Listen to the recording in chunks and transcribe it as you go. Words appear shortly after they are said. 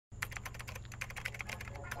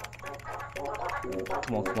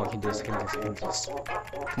Come on, I can do this, I can do this.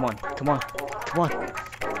 Come on. Come on.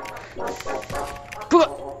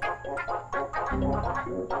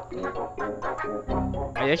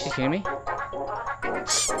 Are you actually kidding me?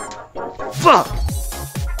 Fuck!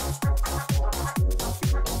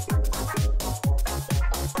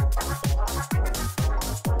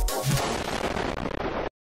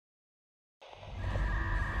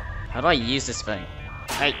 How do I use this thing?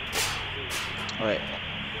 Hey! Wait.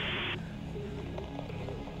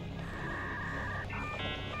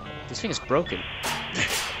 This thing is broken.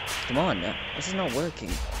 Come on, man. This is not working.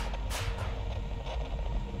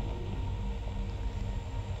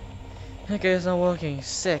 Okay, it's not working.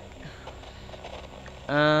 Sick. It's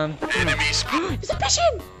a mission! Is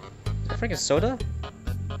that freaking soda?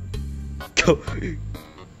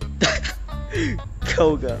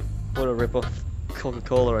 Koga. What a ripoff.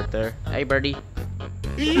 Coca-Cola right there. Hey, birdie.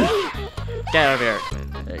 Get out of here.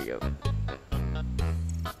 There you go.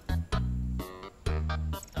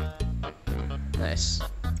 Nice.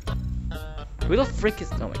 Who the frick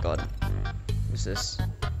is? Oh my god. Who's this?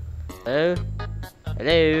 Hello?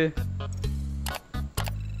 Hello?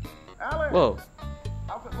 Alyx, whoa.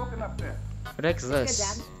 how's it looking up there? What the heck is this?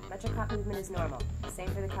 Good, Dad. Retrocop movement is normal. Same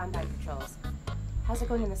for the combine patrols. How's it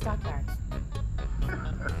going in the stockyard?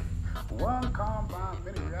 One combine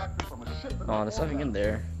mini reactor from a ship. Oh, there's something in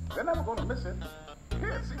there. They're never gonna miss it.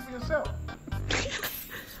 Here, see for yourself.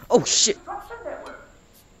 Oh shit!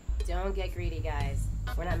 Don't get greedy, guys.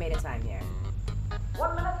 We're not made of time here.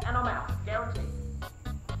 1 minute and I'm out. Guaranteed.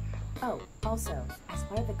 Oh, also, as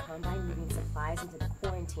part of the combine moving supplies into the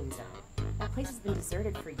quarantine zone. That place has been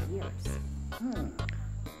deserted for years.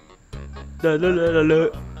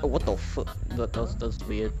 Oh, what the fuck? That's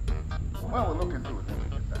weird. Well, we'll look into it when we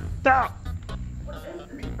get back.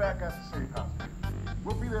 Meet back at the safe house.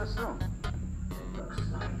 We'll be there soon.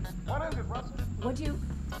 What is it, Russell? Would you?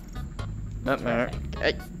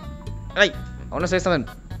 Hey! Hey! I wanna say something.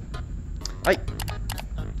 Hey!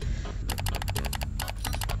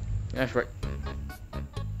 That's right.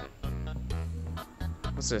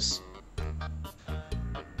 What's this?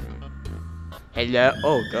 Hello?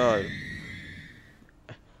 Oh god.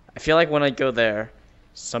 I feel like when I go there,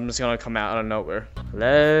 something's gonna come out of nowhere.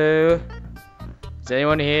 Hello? Is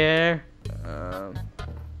anyone here?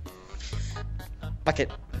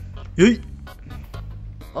 Bucket. Yeet.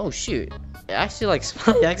 Oh shoot. It actually like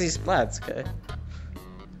it actually splats, okay.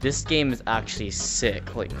 This game is actually sick,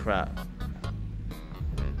 holy crap.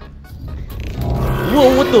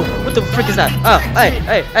 Whoa, what the frick is that? Ah, hey.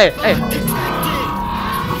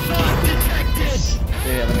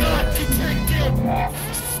 Yeah, let me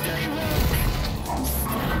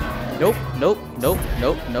Nope.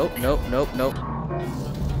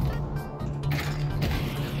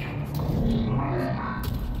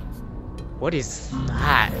 What is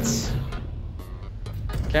that?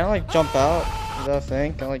 Can I like jump out? Is that a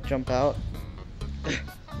thing? Can I like jump out?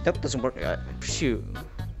 That doesn't work. Shoot.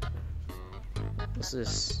 What's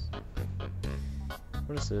this?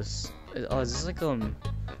 What is this? Oh, is this like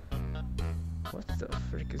what the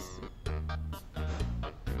frick is it?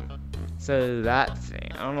 So that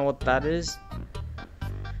thing. I don't know what that is.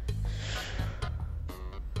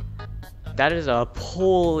 That is a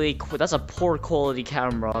that's a poor quality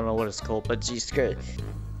camera. I don't know what it's called, but geez, good.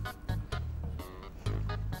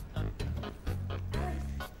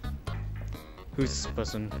 Who's this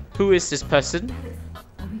person? Who is this person?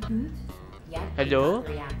 Are we good? Yeah. Hello?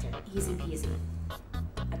 Reactor. Easy peasy.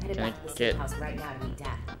 I'm headed back to the safe house right now to meet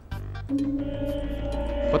Dad.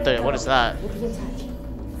 What is that? We'll be in touch.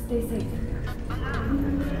 Stay safe.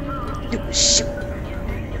 Shoot.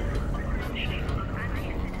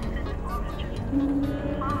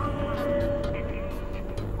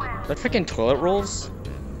 That freaking toilet rolls?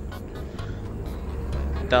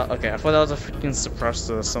 Okay, I thought that was a freaking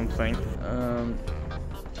suppressor or something.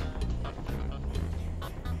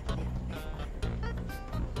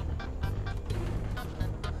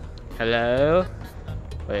 Hello?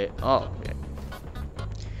 Wait, oh, okay.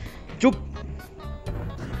 Joop!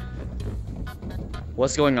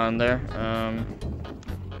 What's going on there?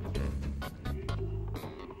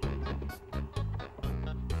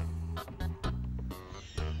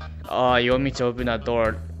 Oh, you want me to open that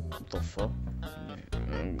door? What the fuck?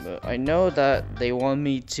 But I know that they want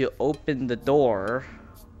me to open the door.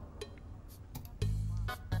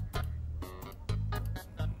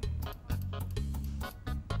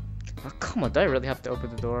 Oh, come on, do I really have to open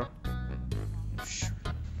the door?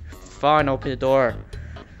 Fine, open the door.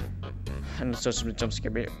 And so some jump scare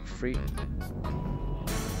me free.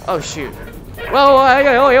 Oh shoot! Whoa!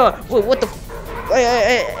 Whoa! What the?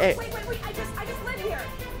 Hey! Wait! I just live here.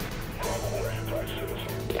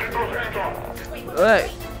 Hey.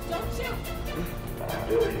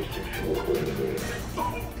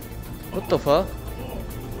 What the fuck?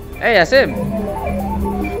 Hey, that's him.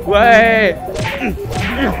 Way.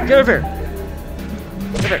 Get over here.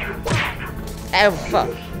 Get over here. Oh fuck!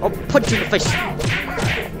 I'll punch you in the face.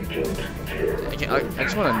 I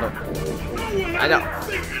just want to know. I know.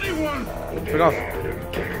 Pick off.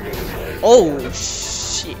 Oh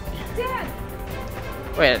shit!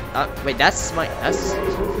 Wait, that's my. That's.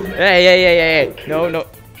 Hey! No.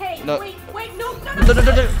 Hey, No. wait, no.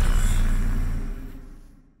 No.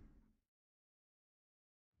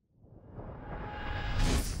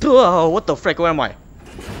 Oh, what the frick? Where am I?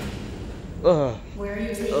 Where are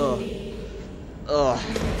you taking me?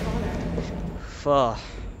 Fuck.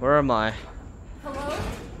 Where am I? Hello?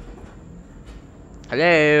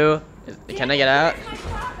 Hello? Can I get out?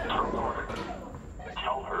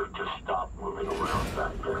 Tell her to stop moving around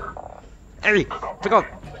back there. Hey, pick up!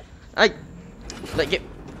 Hey,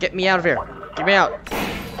 get me out of here! Get me out!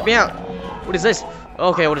 Get me out! What is this?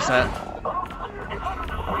 Okay, what is that?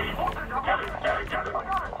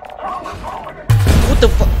 What the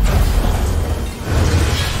fuck?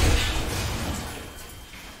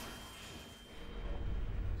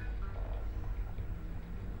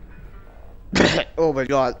 Oh my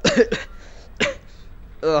god.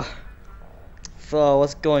 Ugh. Fuck,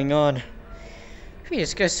 what's going on?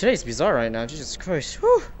 This guy's today's bizarre right now. Jesus Christ.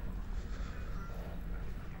 Whew.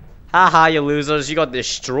 Haha, you losers. You got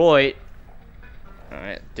destroyed.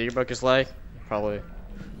 Alright, did you break his leg? Probably.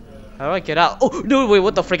 How do I get out? Oh, no, wait,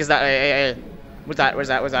 what the frick is that? Hey. What's that? Where's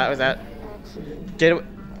that? Get away.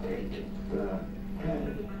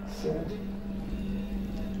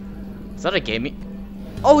 Is that a gaming?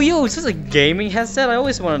 Oh, yo, is this a gaming headset? I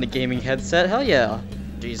always wanted a gaming headset. Hell yeah.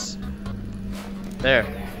 Jeez. There.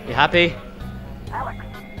 You happy? Alyx,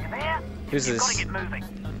 you there? Who's You've this? got to get moving.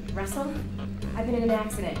 Russell? I've been in an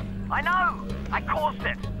accident. I know. I caused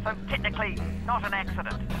it. So technically, not an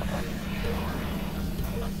accident.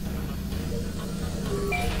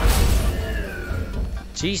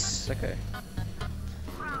 Jeez. Okay.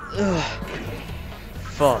 Ugh.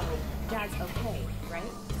 Fuck. Dad's okay, right?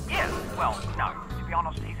 Yeah. Well, no. To be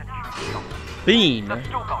honest, he's in shock. Bean. They've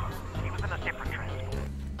still got him. He was in a separate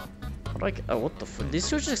transport. Like, oh, what the fuck?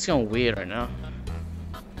 This is just going weird right now.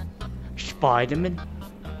 Spider-Man?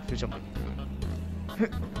 Do something.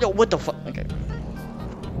 Yo, what the fuck? Okay.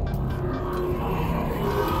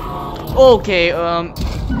 Okay,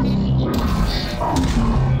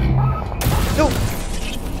 No!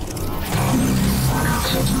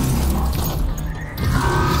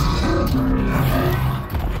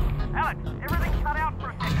 Alyx, everything cut out for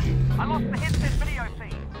a second. I lost the headset video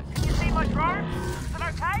feed. Can you see my drone? Is it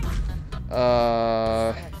okay?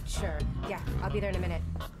 Sure. Yeah, I'll be there in a minute.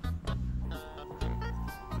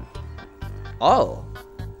 Oh.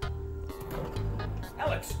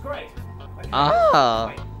 Alyx, great. Okay. Ah.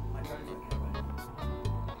 Wait, my drone's okay, right?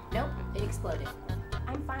 Nope, it exploded.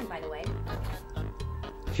 I'm fine, by the way.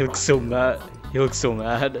 He looks so mad.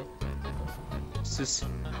 This is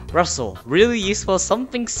Russell, really useful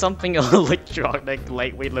something electronic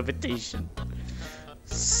lightweight limitation.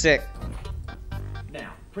 Sick.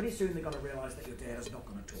 Now, pretty soon they're gonna realize that your dad is not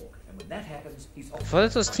gonna talk, and when that happens, he's off. I thought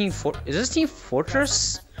this was Team Is this Team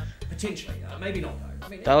Fortress? Potentially, maybe not though. I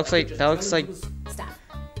mean, That looks like Stop.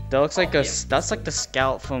 that's like the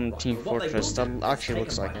scout from Team Fortress. That actually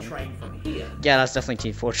looks like him. Train from here. Yeah, that's definitely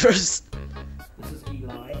Team Fortress. This is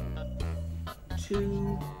Eli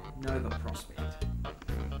to Nova Prospect.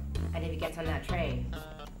 And if he gets on that train,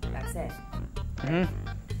 that's it.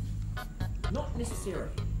 Not necessarily.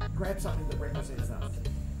 Grab something that represents us.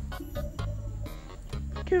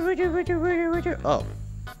 Oh.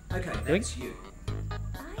 Okay, that's you. I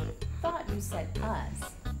thought you said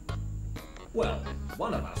us. Well,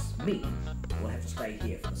 one of us, me, will have to stay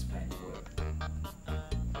here for this plan to work.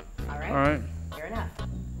 Alright. Fair enough.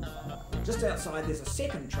 Just outside, there's a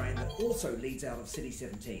second train that also leads out of City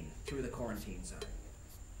 17 through the quarantine zone.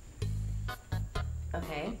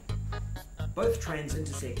 Okay. Both trains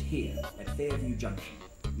intersect here at Fairview Junction.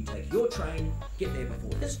 You take your train, get there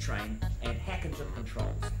before his train, and hack into the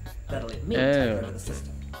controls. That'll let me take over the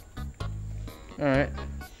system. Alright.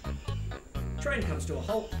 Train comes to a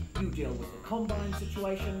halt, you deal with the combine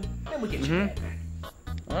situation, and we get your dad back.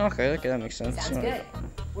 Okay, that makes sense. Sounds good.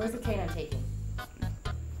 Where's the train I'm taking?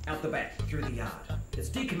 Out the back, through the yard. It's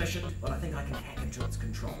decommissioned, but I think I can hack into its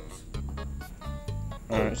controls.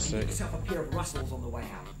 Alright, Get sick. yourself a pair of Russells on the way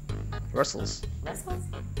out. Russells. Russells?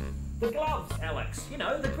 The gloves, Alyx. You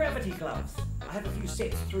know, the gravity gloves. I have a few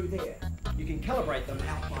sets through there. You can calibrate them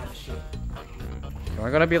out by the ship. Am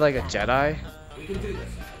I gonna be like a Jedi? We can do this.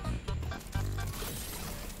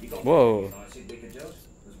 got Whoa. and I said we could do it,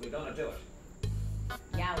 because we're gonna do it.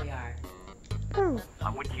 Yeah, we are.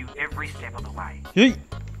 I'm with you every step of the way. Yeet.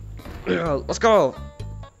 Let's go.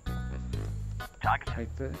 Target.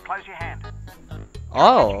 Like this. Close your hand.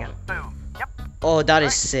 Oh. Boom. Yep. Oh, that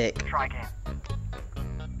is sick. Try again.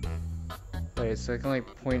 Wait, so I can like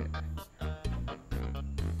point.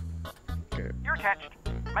 Okay. You're attached.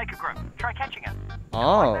 Make a group. Try catching it.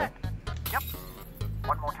 Oh. Like that. Yep.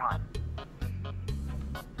 One more time.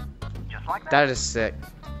 Just like that. That is sick.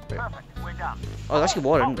 Wait. Perfect. We're done. Oh, there's actually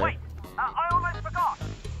water Oh, in there. wait. I almost forgot.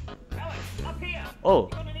 Alex, up here! Oh. You're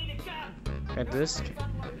gonna need a gun! Can I do this? Can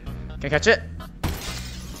I catch it?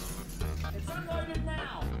 It's unloaded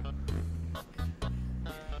now!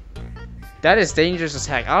 That is dangerous as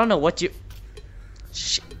heck. I don't know what you.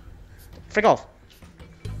 Shit. Frick off.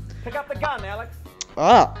 Pick up the gun, Alex!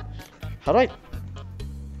 Ah. How do I?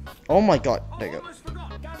 Oh my god. There you go. Almost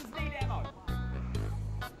forgot, guns need ammo!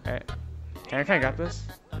 Alright. Can I grab this?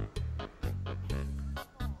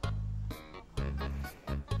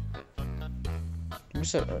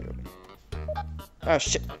 What's that? Oh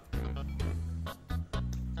shit.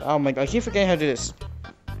 Oh my god, I keep forgetting how to do this.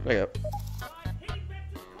 There you go.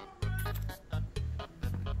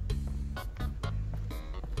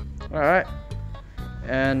 Alright.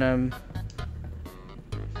 And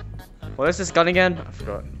what is this gun again? I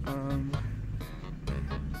forgot.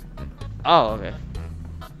 Oh, okay.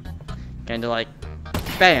 Kinda like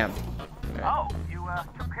bam. Okay. Oh, you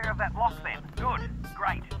took care of that lock then. Good.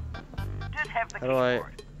 Great. Did have the How key do I- for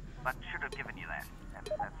it, but should have given you that.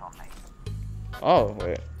 That's on me. Oh,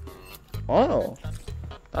 wait. Oh.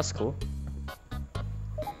 That's cool.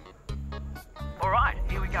 Alright,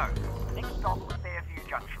 here we go. Next stop, Fairview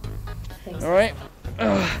Junction. Thanks. Alright. And good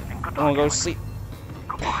I'm night, gonna go to Alex. sleep.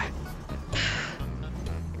 Goodbye.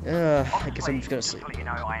 I guess I'm just gonna Just sleep. to let you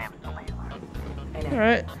know, I am still here though. I know.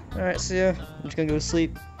 Alright. Alright, see ya. I'm just gonna go to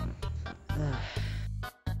sleep.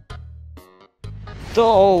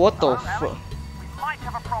 Oh, what the Hello, fuck? Alex. We might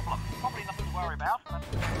have a problem. Probably nothing to worry about, but...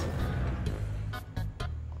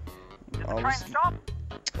 Did the train Obviously. stop?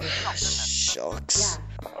 It stopped, didn't it? Shucks.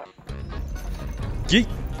 Yeah. Yeet.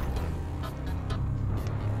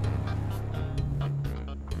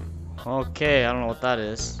 Okay, I don't know what that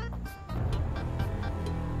is.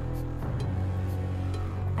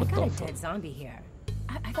 I got the a fuck? dead zombie here.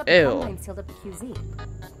 I thought the Ew. Combine sealed up the QZ.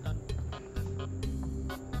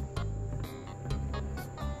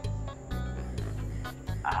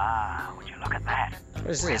 Ah, would you look at that?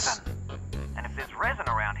 What is this? Resin. And if there's resin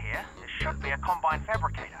around here, there should be a Combine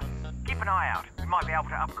fabricator. Keep an eye out. We might be able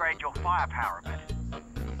to upgrade your firepower a bit.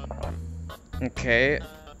 Okay,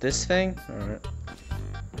 this thing? Alright.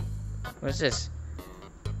 What is this?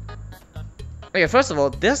 Okay, first of all,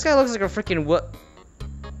 this guy looks like a freaking what?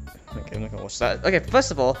 Okay, I'm not gonna watch that. Okay,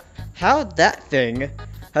 first of all, how that thing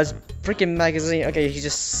has freaking magazine? Okay, he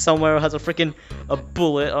just somewhere has a freaking a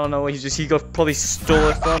bullet. I don't know where he got probably stole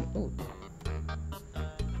it from. Ooh.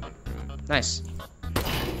 Nice.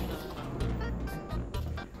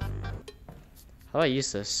 How do I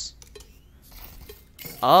use this?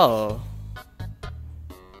 Oh.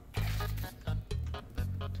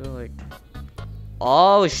 Do like.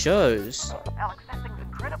 Oh, it shows. Alex, that thing's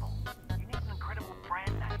incredible. You need an incredible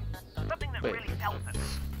brand name. Something that Wait. really sells it.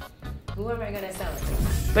 Who am I gonna sell it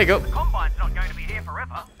to? There you go. The Combine's not going to be here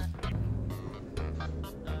forever.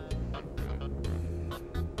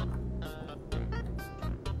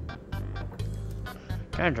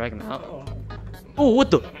 Can I drag him out? Oh,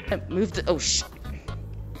 what the? I moved it. Oh, shit.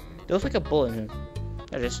 There looks like a bullet in here.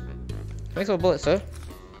 There it is. Thanks for a bullet, sir.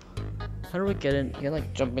 How do we get in? You can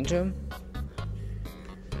like jump into him?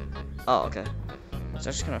 Oh, okay. It's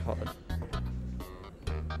actually kind of hard.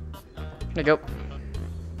 There you go.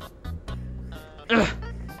 Ugh.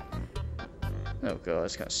 Oh god,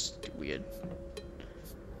 that's kind of weird.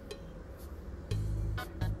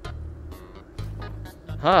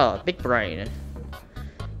 Ah, big brain.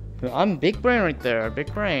 I'm big brain right there,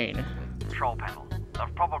 big brain. Control panel.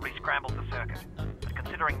 They've probably scrambled the circuit. But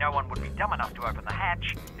considering no one would be dumb enough to open the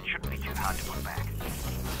hatch, it shouldn't be too hard to put back.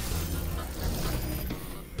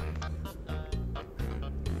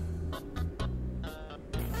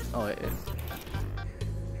 Oh, it is.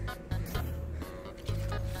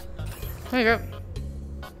 There you go.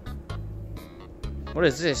 What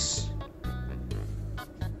is this?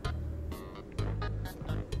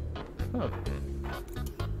 Oh.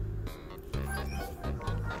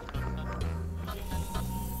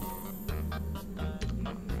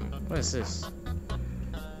 What is this?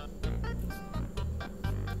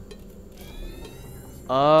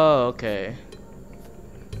 Oh, okay.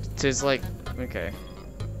 It's like, okay.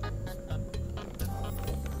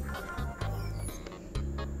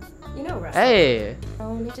 Russell. Hey.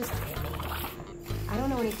 Oh, they just hit me. I don't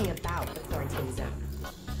know anything about the quarantine zone.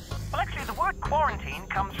 Well, actually, the word quarantine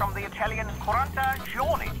comes from the Italian 40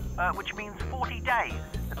 giorni, which means 40 days,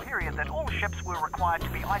 the period that all ships were required to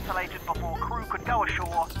be isolated before crew could go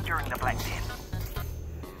ashore during the Black Death.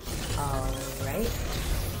 Alright.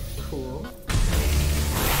 Cool.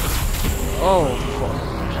 Oh.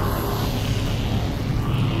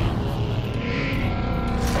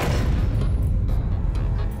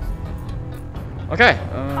 Okay.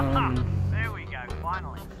 There we go,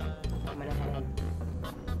 finally. I'm gonna head in.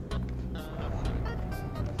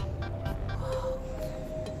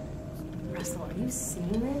 Russell, are you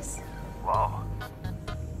seeing this? Whoa.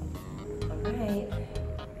 Alright.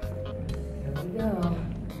 Here we go.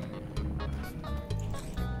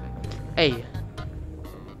 Hey.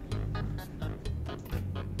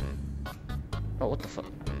 Oh, what the fuck?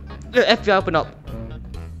 FBI, open up.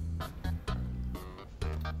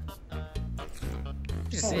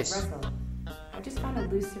 What is Hey, this? Russell. I just found a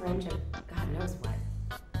loose syringe of God knows what.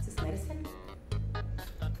 Is this medicine?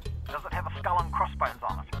 Does it have a skull and crossbones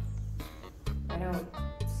on it? I don't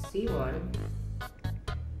see one.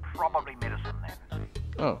 Probably medicine then.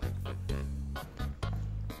 Oh.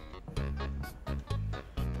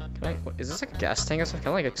 Can I? What, is this like a gas tank or something?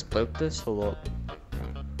 Can I like explode this? Hold up.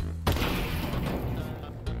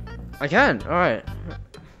 I can. All right.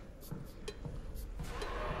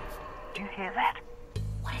 Do you hear that?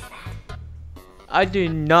 What is that? I do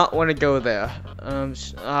not want to go there. Fuck.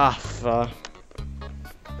 I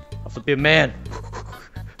have to be a man.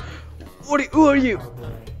 Who are you? Oh boy.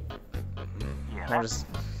 Yeah, I'll that's just.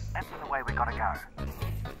 the way we gotta go.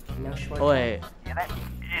 No short. Oh, wait. Yeah, that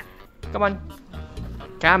is. Come on.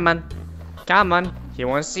 Come on. Come on. He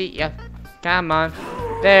wants to see ya. Come on.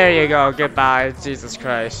 There you go. Goodbye. Jesus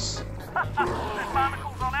Christ. There's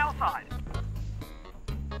barnacles on our side.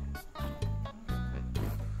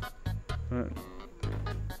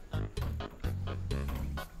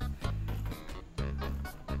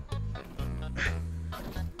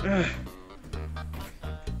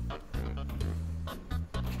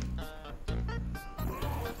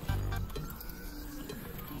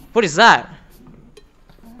 What is that?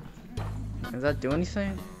 Does that do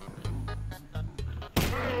anything?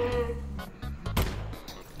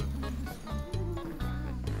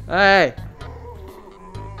 Hey!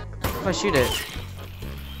 If I shoot it.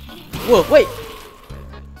 Whoa, wait!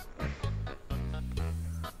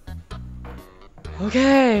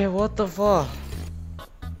 Okay, what the fuck?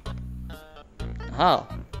 How?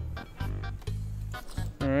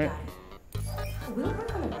 Alright. Will it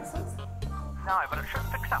work on the vessels? No, but it should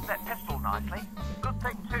fix up that pistol nicely. Good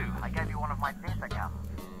thing, too. I gave you one of my Vesta guns.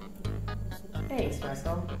 Thanks,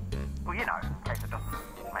 Russell. Well, you know, in case it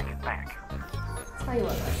doesn't make it back. Tell you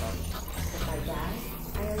what, Russell. If I die,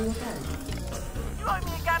 I owe you a gun. You owe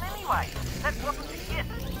me a gun anyway. That wasn't a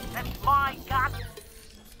gift. That's my gun.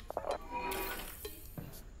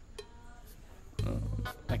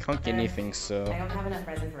 I can't get anything, so. I don't have enough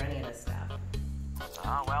resin for any of this stuff.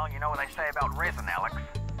 Ah, well, you know what they say about resin, Alyx.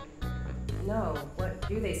 No, what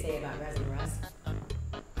do they say about resin, Russ?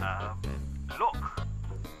 Look.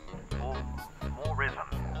 For more resin.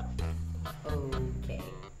 Okay.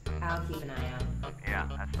 I'll keep an eye out. Yeah,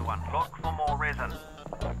 that's the one. Look for more resin.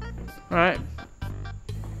 Alright.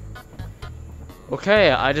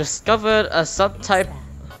 Okay, I discovered a subtype.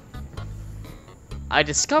 I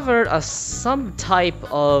discovered some type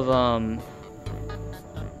of I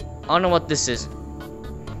don't know what this is.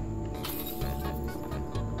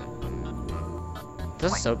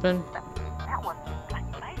 Does this open? That was Black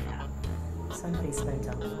Mesa. Somebody spent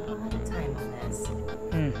a lot of time on this.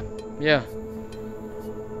 Yeah.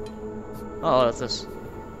 Oh, that's this.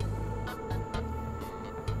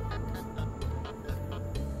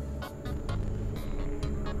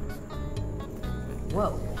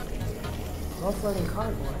 Whoa. More floating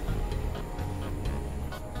cardboard.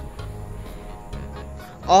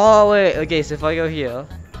 Oh wait, okay, so if I go here.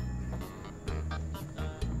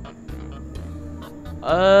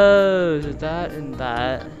 Oh, so that and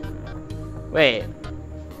that. Wait,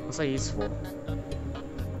 what's that useful?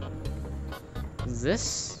 Is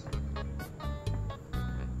this?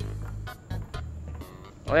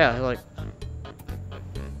 Oh yeah, like.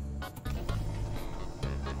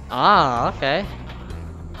 Ah, okay.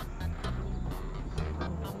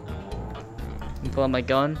 Pull out my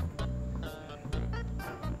gun.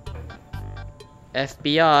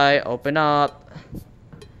 FBI, open up.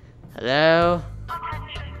 Hello?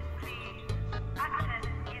 Attention, please. Access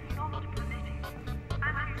is not permitted.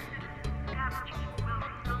 Unassisted damage will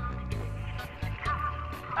result in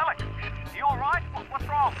Alyx, you alright? What's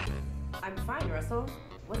wrong? I'm fine, Russell.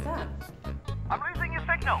 What's up? I'm losing your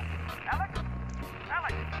signal. Alex?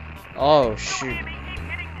 Alex? Oh Still shoot. hear me? Keep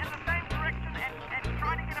heading in the same direction and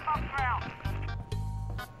try to get above ground.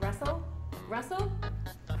 Russell? Russell?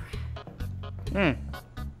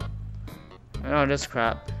 Oh, this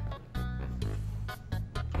crap.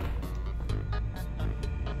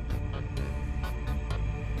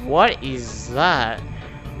 What is that?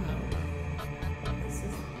 This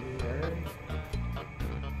is weird.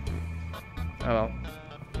 Oh well.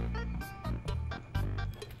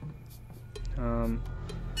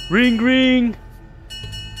 Ring ring!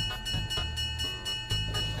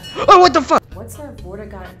 Oh, what the fuck? What's our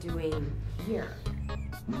Vortigaunt doing here?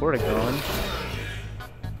 Vortigaunt?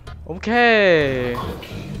 Okay.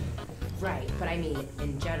 Right, but I mean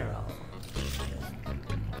in general.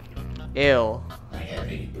 Ew. I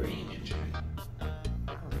have a brain injury.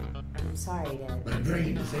 I'm sorry to... My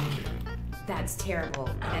brain is injured. That's terrible,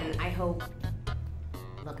 and I hope...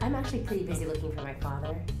 Look, I'm actually pretty busy looking for my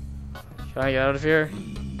father. Can I get out of here?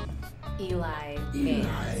 Eli Eli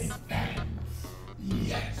Vance. Vance.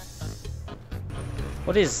 Yes.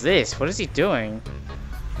 What is this? What is he doing?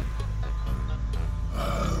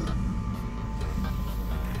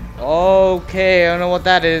 Okay, I don't know what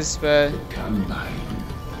that is, but... Combine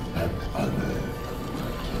have other.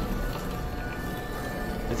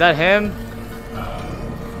 Is that him?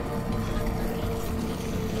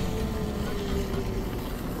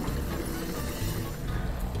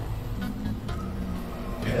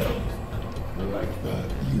 Hell, like the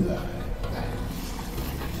Eli Vance.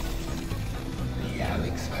 The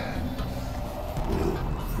Alyx Vance will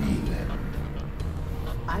free them.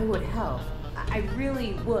 I would help. I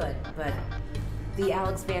really would, but the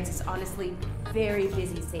Alyx Vance is honestly very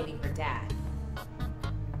busy saving her dad.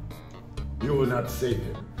 You will not save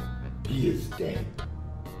him. He is dead.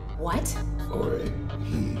 What? Or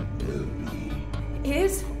he will be.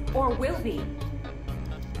 Is or will be?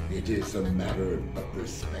 It is a matter of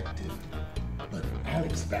perspective. But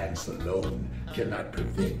Alyx Vance alone cannot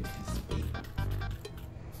prevent his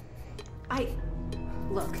fate.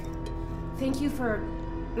 Look, thank you for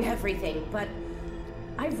everything, but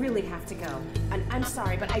I really have to go. And I'm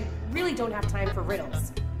sorry, but I really don't have time for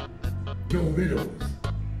riddles. No riddles.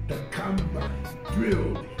 The Combine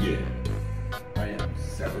drilled here. I am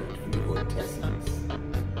severed from the vortessence.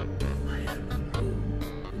 I am alone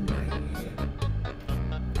in my head.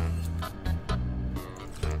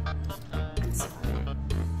 I'm sorry.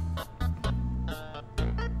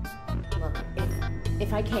 Look,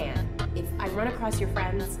 if I can, if I run across your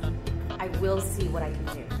friends, I will see what I can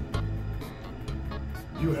do.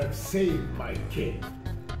 You have saved my kid.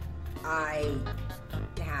 I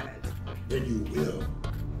haven't. Then you will.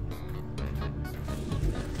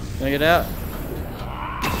 Can I get out?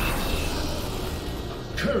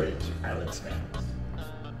 Courage, Alyx Vance.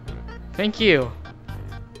 Thank you.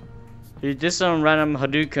 He did some random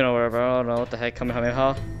Hadouken or whatever. I don't know what the heck.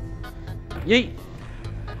 Kamehameha. Yeet.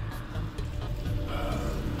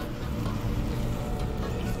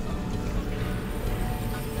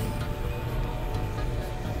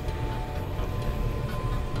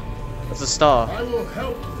 That's a star. I will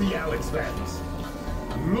help the Alyx Vance.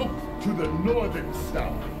 Look to the northern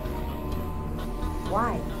star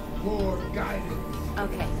Why? for guidance.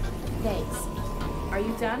 Okay, thanks. Are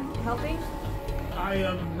you done helping? I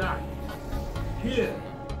am not. Here.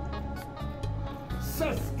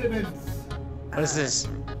 Sustenance. What is this?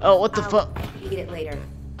 Oh, what the I'll fuck? eat it later.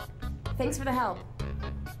 Thanks for the help.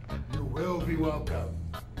 You will be welcome.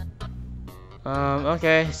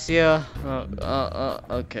 Okay, see ya.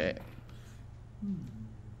 Okay.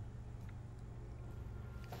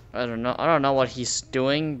 I don't know what he's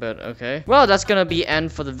doing, but okay. Well, that's gonna be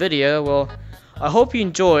end for the video. Well, I hope you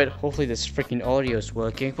enjoyed. Hopefully this freaking audio is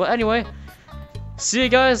working. But anyway, see you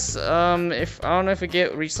guys. If I don't know if we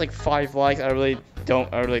reach like 5 likes, I really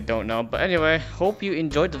don't know. But anyway, hope you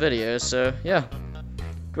enjoyed the video. So yeah,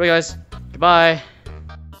 goodbye guys. Goodbye.